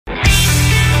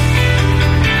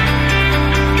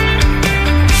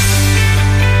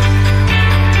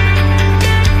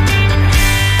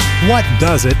What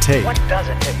does it take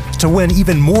to win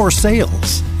even more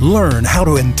sales? Learn how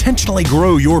to intentionally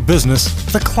grow your business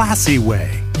the classy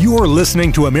way. You're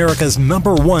listening to America's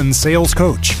 #1 sales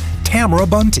coach, Tamara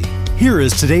Bunte. Here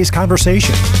is today's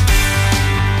conversation.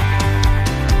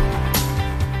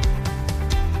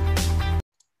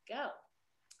 Go.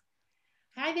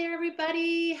 Hi there,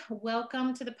 everybody.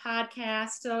 Welcome to the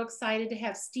podcast. So excited to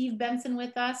have Steve Benson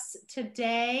with us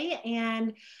today.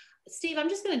 And Steve, I'm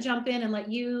just going to jump in and let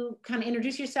you kind of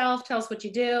introduce yourself. Tell us what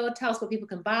you do. Tell us what people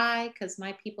can buy, because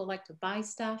my people like to buy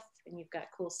stuff and you've got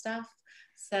cool stuff.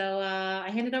 So I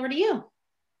hand it over to you.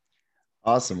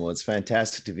 Awesome. Well, it's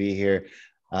fantastic to be here.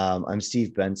 I'm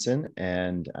Steve Benson,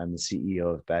 and I'm the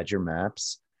CEO of Badger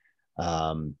Maps.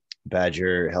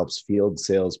 Badger helps field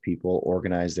salespeople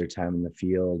organize their time in the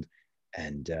field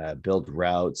and build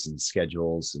routes and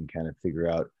schedules and kind of figure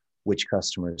out which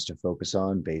customers to focus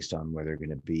on based on where they're going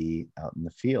to be out in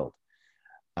the field.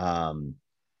 So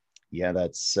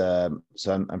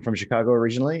I'm from Chicago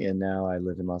originally, and now I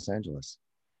live in Los Angeles.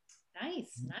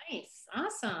 Nice.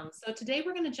 Awesome. So today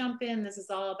we're going to jump in. This is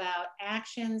all about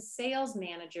actions sales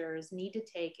managers need to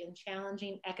take in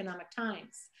challenging economic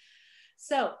times.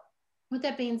 So with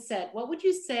that being said, what would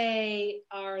you say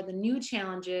are the new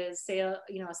challenges a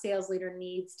sales leader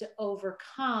needs to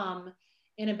overcome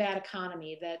in a bad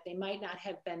economy that they might not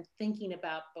have been thinking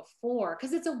about before?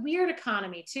 Because it's a weird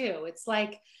economy too. It's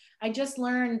like, I just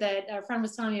learned that a friend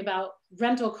was telling me about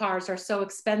rental cars are so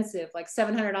expensive, like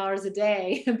 $700 a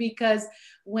day, because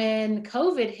when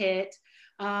COVID hit,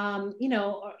 I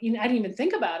didn't even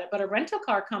think about it, but a rental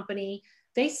car company,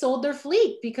 they sold their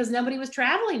fleet because nobody was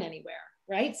traveling anywhere.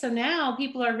 Right. So now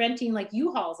people are renting like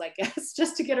U-Hauls, I guess,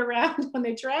 just to get around when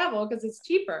they travel because it's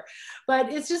cheaper.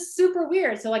 But it's just super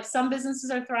weird. So like some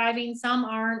businesses are thriving, some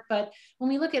aren't. But when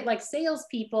we look at like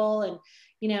salespeople and,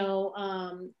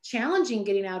 challenging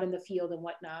getting out in the field and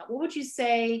whatnot, what would you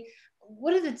say?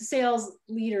 What do the sales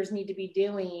leaders need to be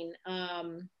doing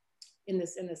in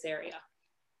this area?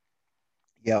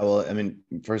 Yeah, well, I mean,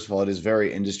 first of all, it is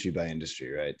very industry by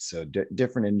industry, right? So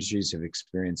different industries have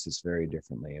experienced this very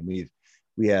differently. And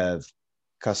we have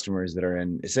customers that are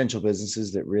in essential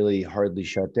businesses that really hardly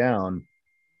shut down.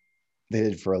 They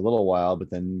did for a little while, but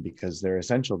then because they're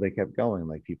essential, they kept going,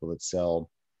 like people that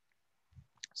sell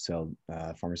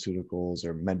pharmaceuticals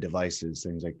or med devices,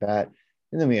 things like that.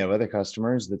 And then we have other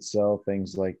customers that sell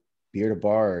things like beer to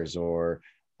bars or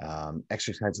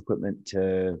exercise equipment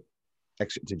to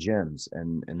gyms,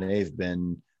 and they've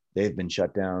been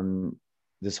shut down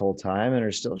this whole time and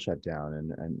are still shut down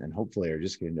and hopefully are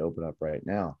just getting to open up right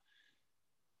now.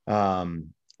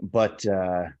 But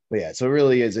yeah, so it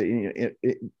really is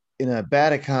in a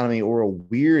bad economy or a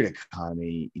weird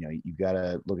economy, you got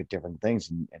to look at different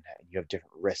things and you have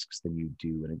different risks than you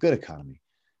do in a good economy.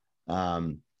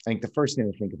 I think the first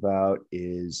thing to think about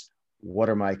is, what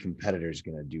are my competitors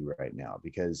going to do right now?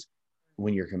 Because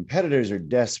when your competitors are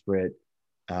desperate,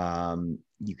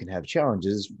 you can have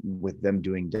challenges with them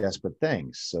doing desperate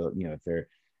things. So,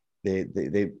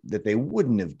 if they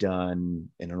wouldn't have done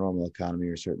in a normal economy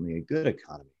or certainly a good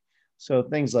economy. So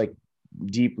things like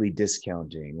deeply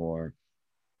discounting or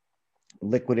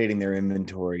liquidating their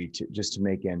inventory just to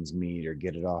make ends meet or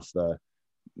get it off the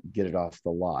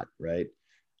lot, right?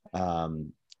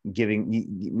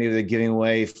 Maybe they're giving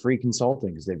away free consulting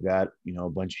because they've got a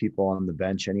bunch of people on the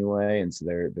bench anyway, and so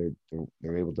they're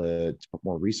able to put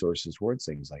more resources towards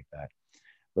things like that.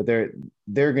 But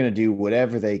they're going to do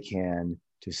whatever they can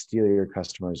to steal your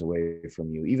customers away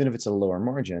from you, even if it's a lower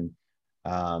margin,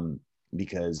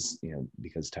 because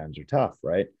times are tough,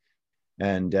 right?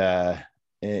 And I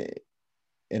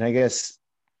guess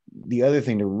the other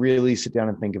thing to really sit down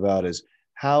and think about is,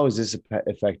 how is this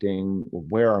affecting,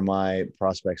 where are my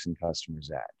prospects and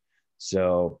customers at?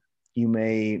 So you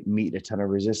may meet a ton of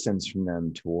resistance from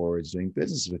them towards doing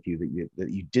business with you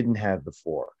that you didn't have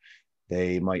before.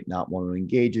 They might not want to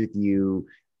engage with you.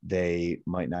 They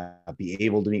might not be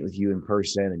able to meet with you in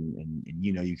person. And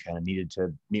you kind of needed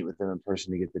to meet with them in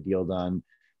person to get the deal done,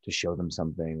 to show them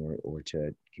something or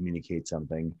to communicate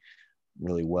something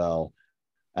really well.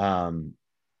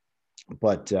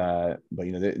 But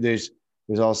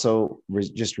there's also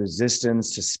just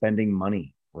resistance to spending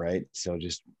money, right? So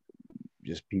just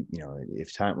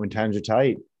when times are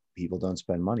tight, people don't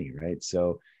spend money, right?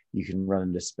 So you can run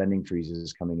into spending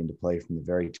freezes coming into play from the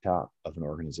very top of an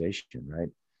organization, right?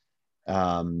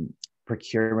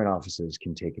 Procurement offices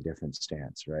can take a different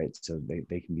stance, right? So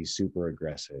they can be super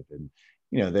aggressive, and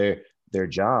their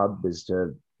job is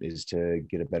to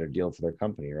get a better deal for their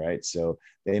company, right? So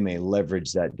they may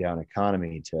leverage that down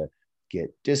economy to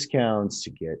get discounts, to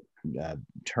get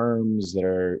terms that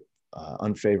are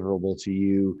unfavorable to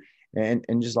you,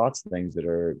 and just lots of things that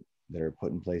are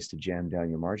put in place to jam down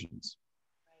your margins.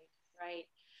 Right,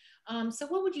 right. So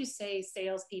what would you say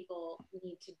salespeople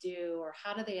need to do, or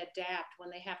how do they adapt when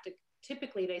they have to,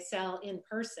 typically they sell in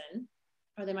person,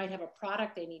 or they might have a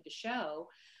product they need to show,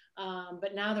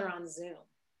 but now they're on Zoom,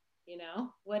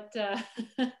 what,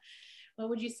 what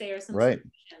would you say are some Right.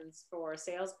 solutions for a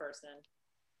salesperson?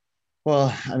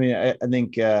 Well, I mean, I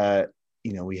think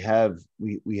we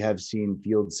have seen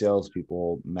field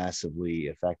salespeople massively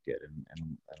affected,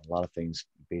 and a lot of things.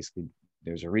 Basically,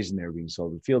 there's a reason they're being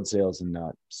sold in field sales and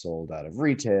not sold out of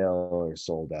retail or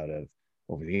sold out of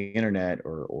over the internet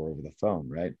or over the phone,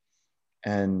 right?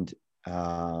 And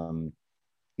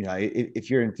if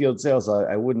you're in field sales,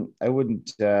 I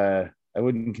wouldn't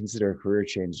consider a career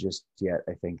change just yet.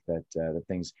 I think that that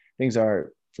things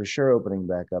are for sure opening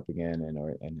back up again,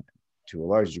 and to a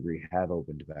large degree have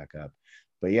opened back up.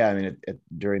 But yeah, I mean,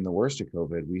 during the worst of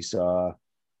COVID, we saw,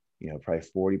 probably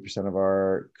 40% of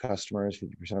our customers,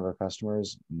 50% of our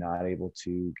customers not able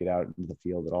to get out into the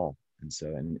field at all. And so,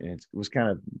 and it was kind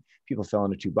of, people fell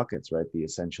into two buckets, right? The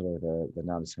essential or the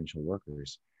non-essential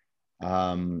workers.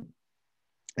 And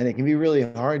it can be really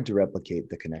hard to replicate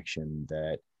the connection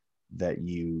that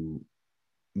you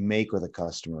make with a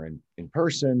customer in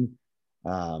person.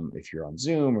 If you're on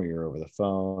Zoom or you're over the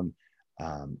phone,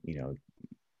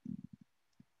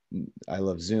 I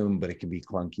love Zoom, but it can be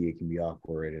clunky, it can be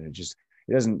awkward, and it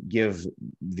doesn't give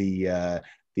the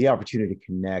opportunity to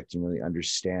connect and really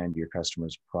understand your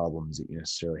customer's problems that you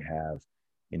necessarily have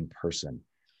in person.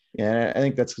 And I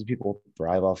think that's because people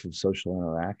thrive off of social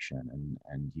interaction,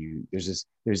 and there's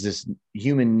this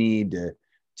human need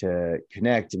to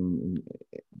connect and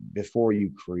before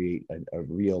you create a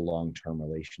real long-term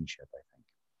relationship, I think.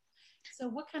 So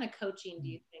what kind of coaching do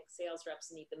you think sales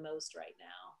reps need the most right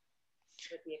now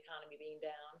with the economy being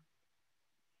down?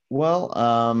 Well,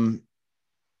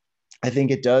 I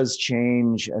think it does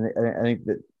change. I think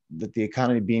that the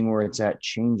economy being where it's at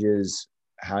changes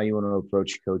how you want to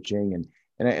approach coaching.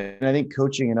 And I think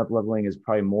coaching and up-leveling is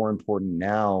probably more important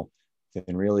now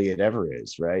than really it ever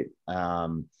is, right?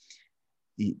 In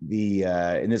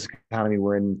this economy,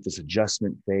 we're in this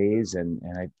adjustment phase, and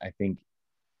I think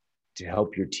to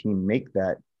help your team make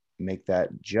that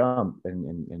jump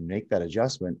and make that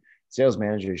adjustment, sales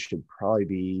managers should probably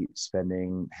be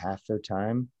spending half their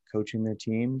time coaching their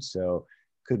team. So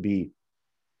could be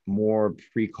more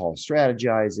pre-call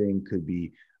strategizing, could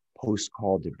be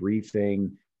post-call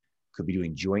debriefing, could be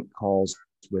doing joint calls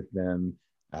with them,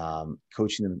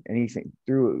 coaching them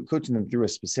through a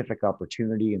specific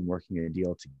opportunity and working a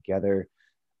deal together.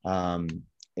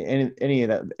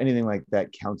 Anything like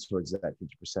that counts towards that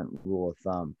 50% rule of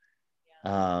thumb.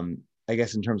 I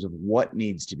guess in terms of what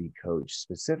needs to be coached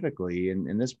specifically,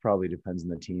 and this probably depends on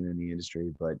the team and the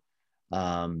industry, but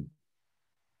I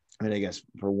guess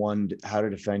for one, how to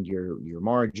defend your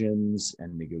margins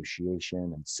and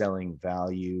negotiation and selling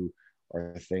value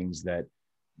are things that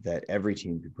every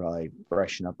team could probably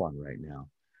freshen up on right now.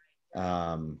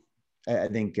 I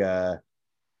think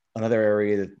another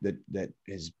area that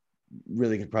is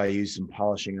really could probably use some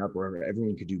polishing up, or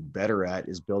everyone could do better at,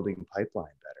 is building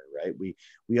pipeline better, right?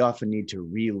 We often need to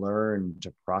relearn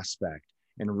to prospect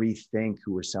and rethink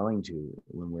who we're selling to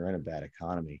when we're in a bad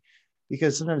economy,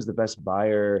 because sometimes the best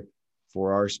buyer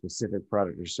for our specific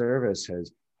product or service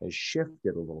has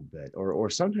shifted a little bit, or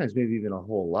sometimes maybe even a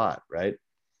whole lot, right?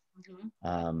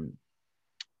 Mm-hmm.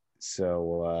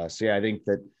 So yeah, I think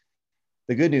that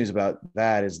the good news about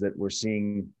that is that we're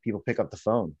seeing people pick up the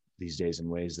phone these days in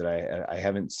ways that I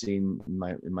haven't seen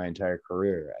in my entire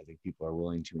career. I think people are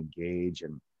willing to engage,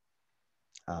 and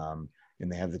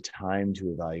they have the time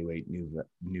to evaluate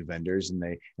new vendors,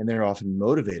 and they're often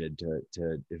motivated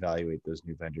to evaluate those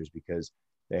new vendors because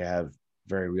they have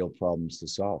very real problems to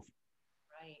solve.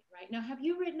 Right. Now, have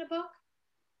you written a book?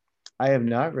 I have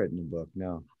not written a book,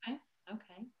 no.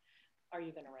 Okay. Are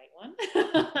you going to write one?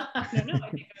 I don't know. I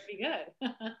think it would be good.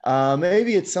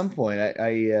 Maybe at some point.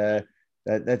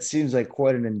 That seems like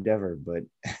quite an endeavor, but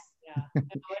yeah,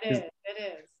 it is. It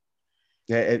is.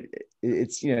 Yeah,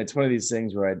 it's one of these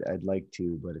things where I'd like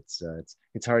to, but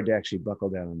it's hard to actually buckle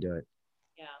down and do it.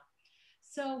 Yeah.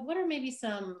 So, what are maybe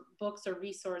some books or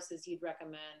resources you'd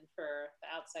recommend for the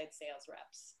outside sales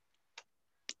reps?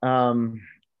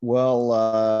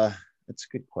 Well, that's a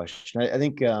good question. I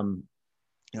think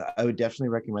I would definitely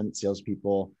recommend that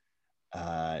salespeople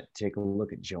take a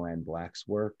look at Joanne Black's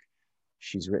work.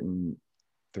 She's written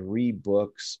 3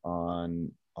 books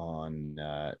on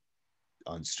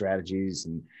strategies,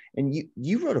 and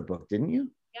you wrote a book, didn't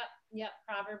you? Yep. Yep.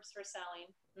 Proverbs for selling.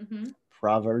 Mm-hmm.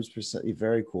 Proverbs percent,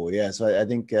 very cool. Yeah. So I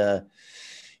think, I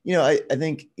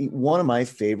think one of my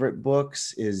favorite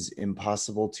books is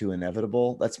Impossible to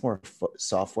Inevitable. That's more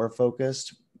software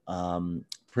focused.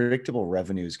 Predictable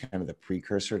Revenue is kind of the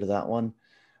precursor to that one.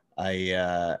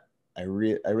 I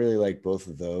really like both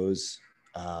of those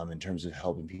in terms of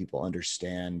helping people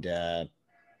understand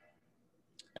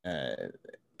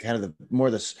kind of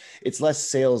it's less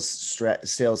sales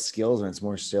skills, and it's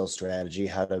more sales strategy,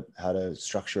 how to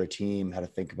structure a team, how to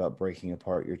think about breaking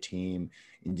apart your team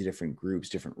into different groups,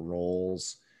 different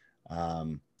roles.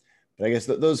 But I guess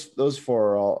those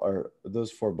four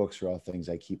books are all things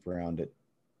I keep around it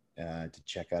to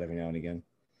check out every now and again.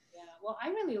 Yeah, well, I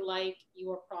really like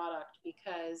your product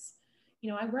because,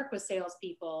 I work with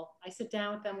salespeople. I sit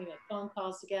down with them, we make phone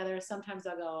calls together. Sometimes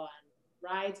I'll go on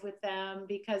rides with them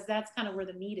because that's kind of where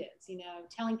the meat is.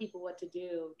 Telling people what to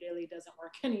do really doesn't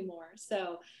work anymore.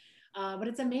 So, but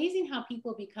it's amazing how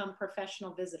people become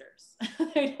professional visitors.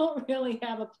 They don't really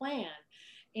have a plan,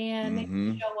 and they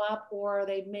show up or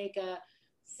they make a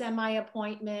semi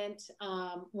appointment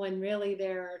when really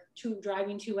they're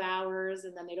driving 2 hours,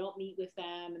 and then they don't meet with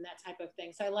them and that type of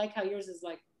thing. So I like how yours is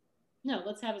like, no,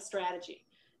 let's have a strategy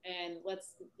and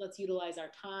let's utilize our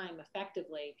time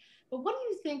effectively. But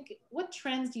what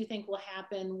trends do you think will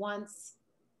happen once,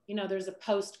 there's a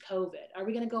post-COVID? Are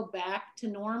we going to go back to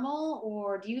normal,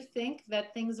 or do you think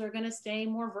that things are going to stay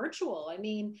more virtual? I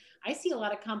mean, I see a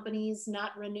lot of companies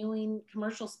not renewing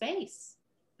commercial space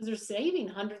because they're saving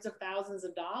hundreds of thousands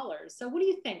of dollars. So what do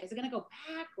you think? Is it going to go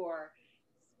back, or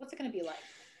what's it going to be like?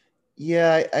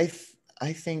 Yeah,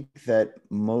 I think that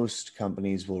most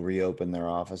companies will reopen their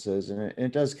offices, and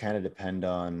it does kind of depend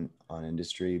on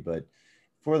industry, but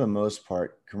for the most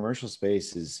part, commercial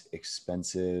space is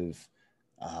expensive,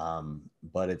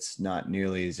 but it's not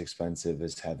nearly as expensive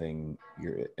as having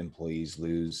your employees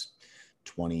lose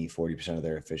 20-40% of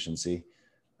their efficiency.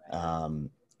 And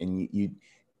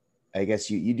I guess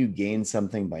you do gain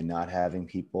something by not having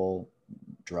people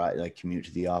commute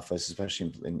to the office,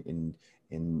 especially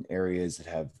in areas that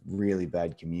have really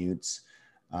bad commutes,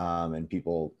 and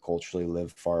people culturally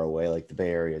live far away. Like the Bay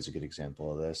Area is a good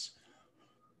example of this.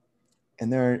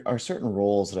 And there are certain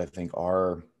roles that I think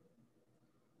are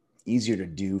easier to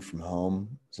do from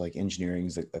home. So like engineering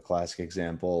is a classic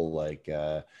example. Like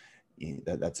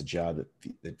that's a job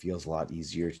that feels a lot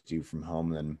easier to do from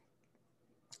home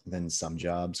than some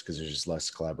jobs, because there's just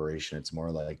less collaboration. It's more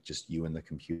like just you and the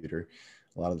computer.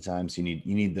 A lot of the times you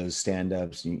need those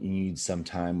stand-ups. You need some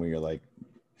time where you're like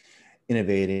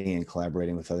innovating and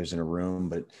collaborating with others in a room,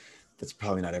 but that's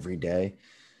probably not every day.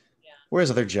 Yeah.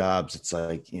 Whereas other jobs, it's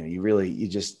like, you're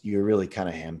really kind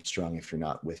of hamstrung if you're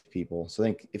not with people. So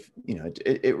I think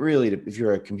it really, if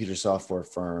you're a computer software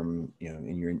firm,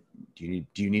 and do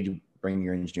you need to bring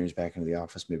your engineers back into the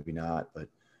office? Maybe not, but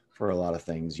for a lot of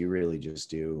things you really just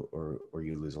do, or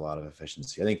you lose a lot of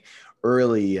efficiency. I think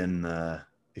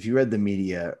if you read the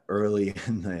media early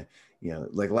in the,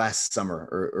 like last summer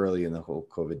or early in the whole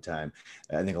COVID time,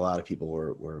 I think a lot of people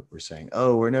were saying,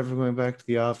 oh, we're never going back to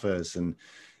the office.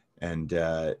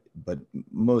 But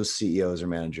most CEOs or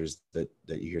managers that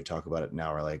you hear talk about it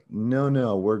now are like,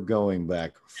 no, we're going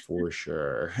back for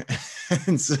sure.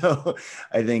 And so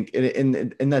I think,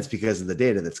 and that's because of the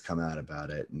data that's come out about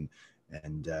it,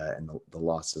 and the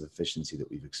loss of efficiency that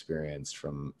we've experienced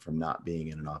from not being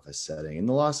in an office setting, and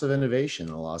the loss of innovation,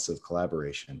 and the loss of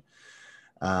collaboration.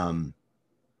 So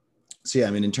yeah,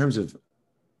 I mean, in terms of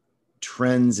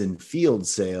trends in field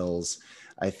sales,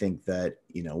 I think that,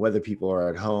 whether people are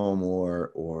at home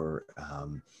or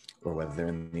whether they're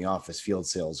in the office, field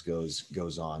sales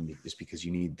goes on, just because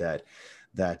you need that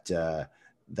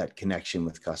connection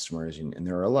with customers. And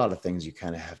there are a lot of things you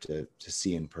kind of have to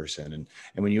see in person. And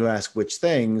when you ask which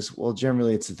things, well,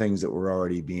 generally it's the things that were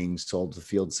already being sold to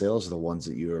field sales are the ones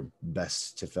that you're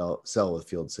best to sell with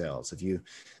field sales. The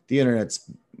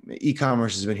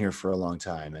e-commerce has been here for a long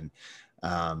time.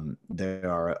 And there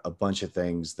are a bunch of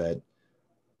things that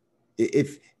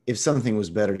if something was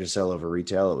better to sell over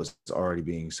retail, it was already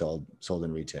being sold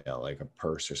in retail, like a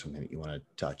purse or something that you want to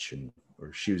touch,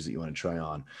 or shoes that you want to try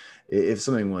on. If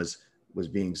something was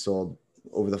being sold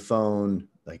over the phone,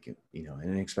 like, an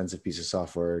inexpensive piece of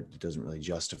software that doesn't really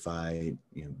justify,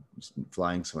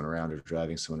 flying someone around or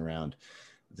driving someone around,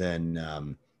 then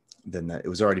that it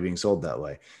was already being sold that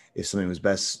way. If something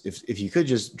was if you could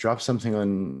just drop something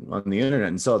on the internet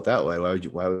and sell it that way,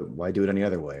 why do it any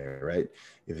other way, right?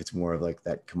 If it's more of like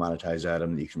that commoditized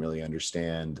item that you can really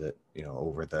understand that,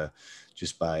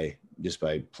 just by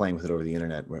playing with it over the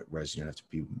internet, whereas you don't have to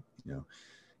be,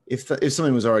 if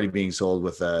something was already being sold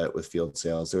with field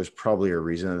sales, there's probably a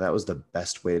reason that was the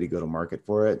best way to go to market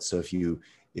for it. So if you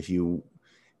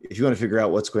want to figure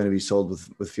out what's going to be sold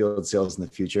with field sales in the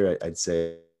future, I'd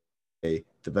say the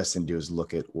best thing to do is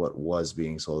look at what was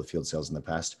being sold with field sales in the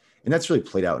past, and that's really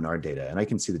played out in our data. And I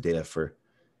can see the data for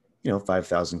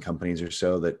 5,000 companies or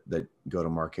so that go to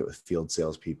market with field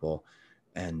salespeople,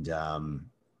 and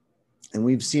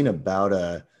we've seen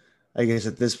about I guess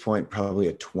at this point, probably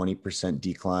a 20%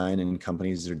 decline in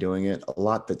companies that are doing it. A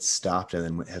lot that stopped and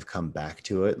then have come back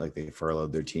to it, like they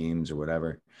furloughed their teams or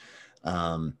whatever.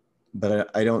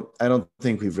 But I don't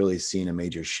think we've really seen a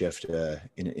major shift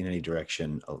in any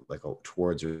direction,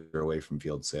 towards or away from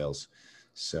field sales.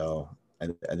 So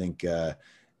I think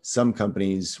some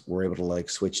companies were able to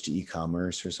switch to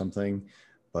e-commerce or something.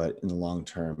 But in the long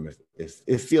term,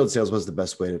 if field sales was the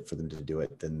best way for them to do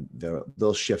it, then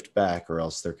they'll shift back, or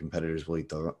else their competitors will eat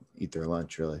their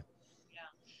lunch, really. Yeah.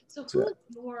 So who is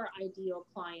your ideal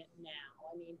client now?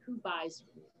 I mean, who buys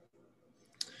from you?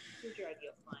 Who's your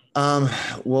ideal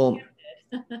client? Well,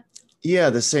 yeah,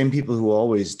 the same people who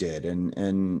always did,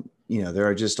 and there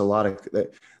are just a lot of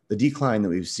the decline that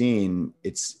we've seen.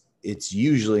 It's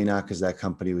usually not because that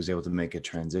company was able to make a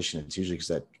transition. It's usually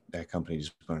because that company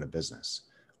just went out of business.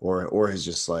 Or has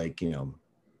just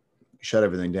shut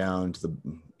everything down to the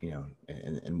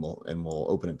and we'll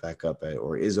open it back up,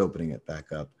 or is opening it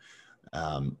back up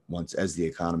once as the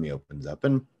economy opens up.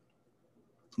 And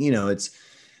it's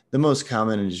the most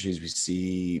common industries we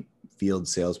see field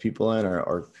salespeople in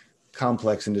are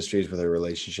complex industries where the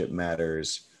relationship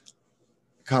matters,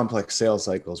 complex sales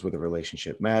cycles where the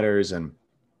relationship matters, and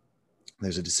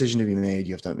there's a decision to be made.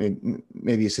 You have to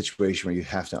maybe a situation where you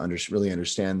have to really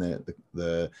understand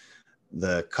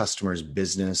the customer's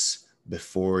business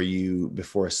before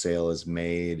a sale is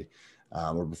made,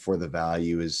 or before the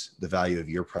value of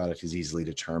your product is easily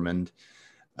determined.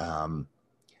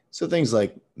 So things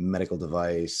like medical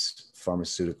device,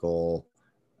 pharmaceutical,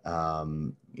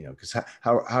 because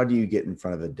how do you get in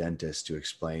front of a dentist to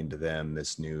explain to them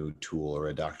this new tool, or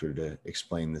a doctor to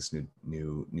explain this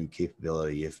new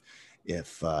capability if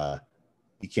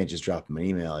you can't just drop them an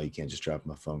email, you can't just drop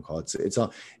them a phone call.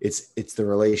 It's the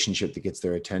relationship that gets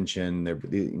their attention.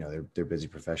 They're busy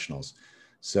professionals.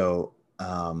 So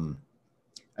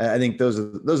I think those are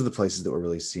the places that we're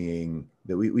really seeing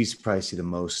that we probably see the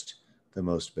most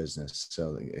business.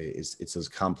 So it's those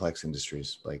complex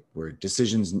industries, where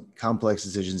complex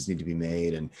decisions need to be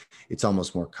made, and it's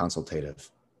almost more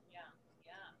consultative. Yeah.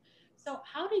 So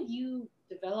how did you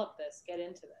develop this, get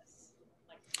into this?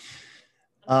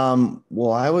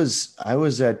 Well, I was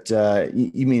at,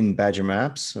 you mean Badger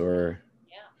Maps, or?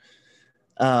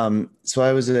 Yeah. So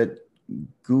I was at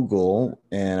Google,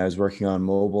 and I was working on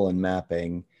mobile and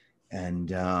mapping,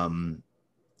 and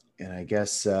I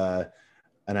guess, and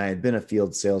I had been a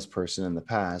field salesperson in the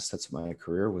past. That's what my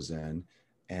career was in.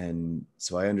 And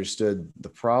so I understood the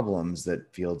problems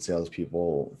that field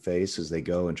salespeople face as they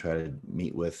go and try to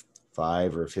meet with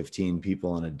 5 or 15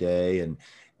 people in a day and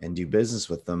do business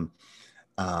with them.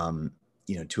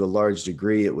 To a large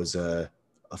degree, it was a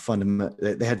fundamental.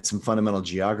 They had some fundamental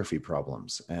geography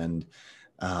problems, and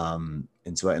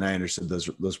so I understood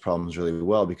those problems really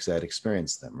well because I had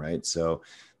experienced them. Right. So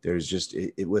there's just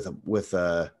with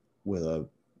a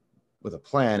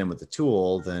plan and with the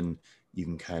tool, then you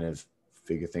can kind of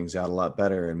figure things out a lot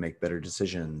better and make better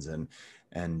decisions. So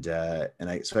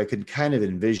I could kind of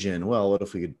envision, well, what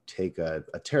if we could take a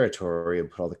territory and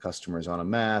put all the customers on a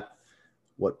map?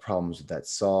 What problems would that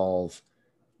solve?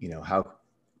 How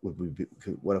would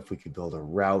what if we could build a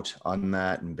route on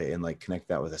that and connect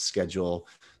that with a schedule?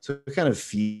 So we kind of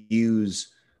fuse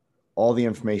all the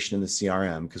information in the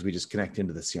CRM, because we just connect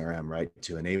into the CRM, right,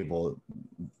 to enable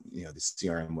the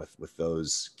CRM with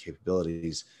those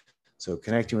capabilities. So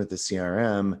connecting with the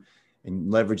CRM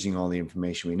and leveraging all the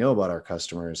information we know about our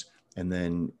customers, and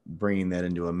then bringing that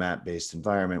into a map-based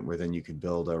environment where then you could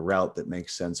build a route that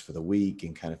makes sense for the week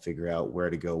and kind of figure out where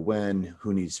to go when,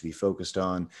 who needs to be focused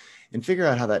on, and figure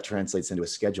out how that translates into a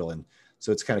schedule. And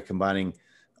so it's kind of combining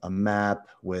a map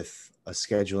with a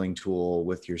scheduling tool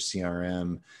with your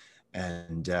CRM.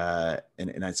 And there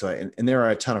are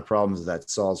a ton of problems that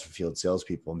solves for field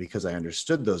salespeople. And because I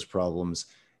understood those problems,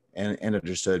 and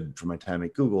understood from my time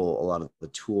at Google a lot of the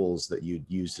tools that you'd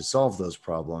use to solve those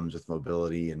problems with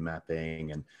mobility and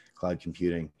mapping and cloud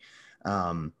computing,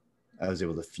 I was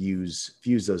able to fuse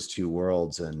those two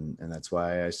worlds, and that's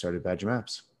why I started Badger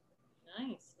Maps.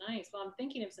 Nice. Well, I'm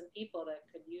thinking of some people that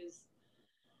could use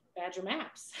Badger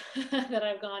Maps that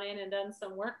I've gone in and done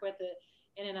some work with it.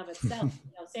 in and of itself.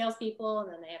 Salespeople,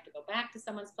 and then they have to go back to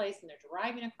someone's place and they're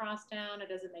driving across town. It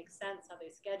doesn't make sense how they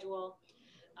schedule,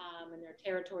 and they're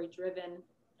territory driven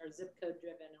or zip code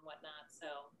driven and whatnot. So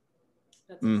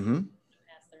that's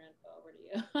pass their info over to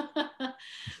you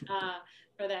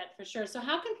for that, for sure. So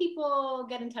how can people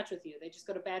get in touch with you? They just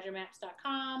go to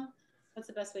badgermaps.com. What's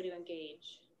the best way to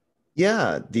engage?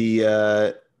 Yeah,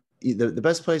 the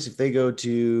best place, if they go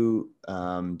to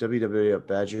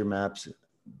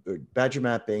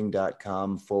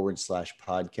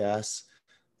badgermapping.com/podcasts,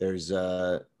 there's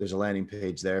a landing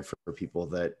page there for people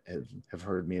that have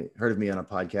heard of me on a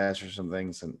podcast or some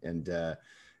things, and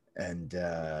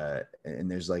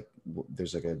there's like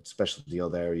a special deal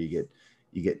there. You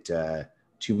get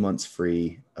 2 months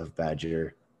free of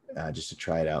Badger, just to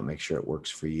try it out, make sure it works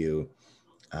for you.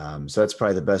 So that's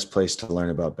probably the best place to learn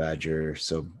about Badger.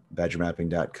 So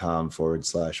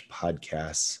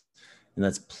badgermapping.com/podcasts. And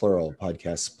that's plural,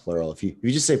 podcasts plural. If you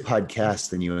just say podcast,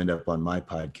 then you end up on my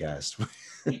podcast.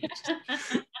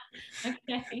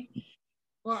 Okay.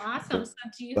 Well, awesome. So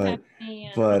do you have any...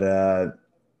 Oh,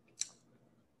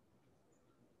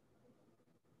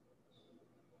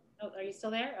 are you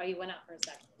still there? Oh, you went out for a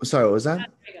second. Sorry, what was that? Oh,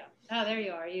 there you go. Oh, there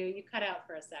you are. You cut out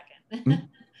for a second.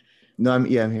 No, I'm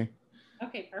here.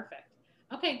 Okay, perfect.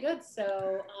 Okay, good.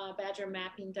 So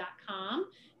badgermapping.com.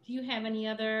 Do you have any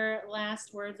other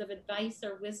last words of advice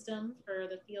or wisdom for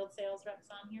the field sales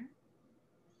reps on here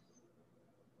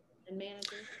and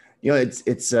managers?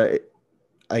 It's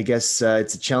I guess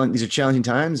it's a challenge. These are challenging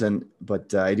times,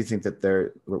 but I do think that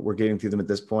we're getting through them at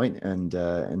this point, and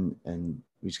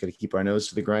we just got to keep our nose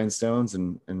to the grindstones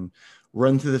and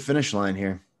run through the finish line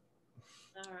here.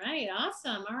 All right,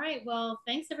 awesome. All right, well,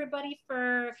 thanks everybody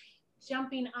for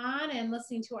jumping on and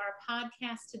listening to our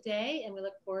podcast today, and we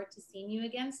look forward to seeing you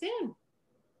again soon.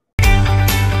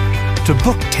 To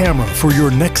book Tamra for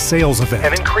your next sales event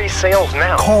and increase sales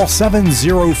now, call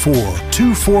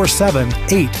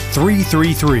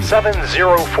 704-247-8333.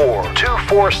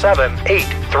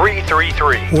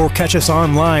 704-247-8333. Or catch us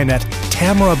online at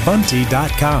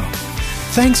tamrabunty.com.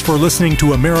 Thanks for listening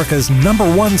to America's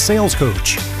 #1 sales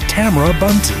coach, Tamra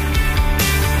Bunty.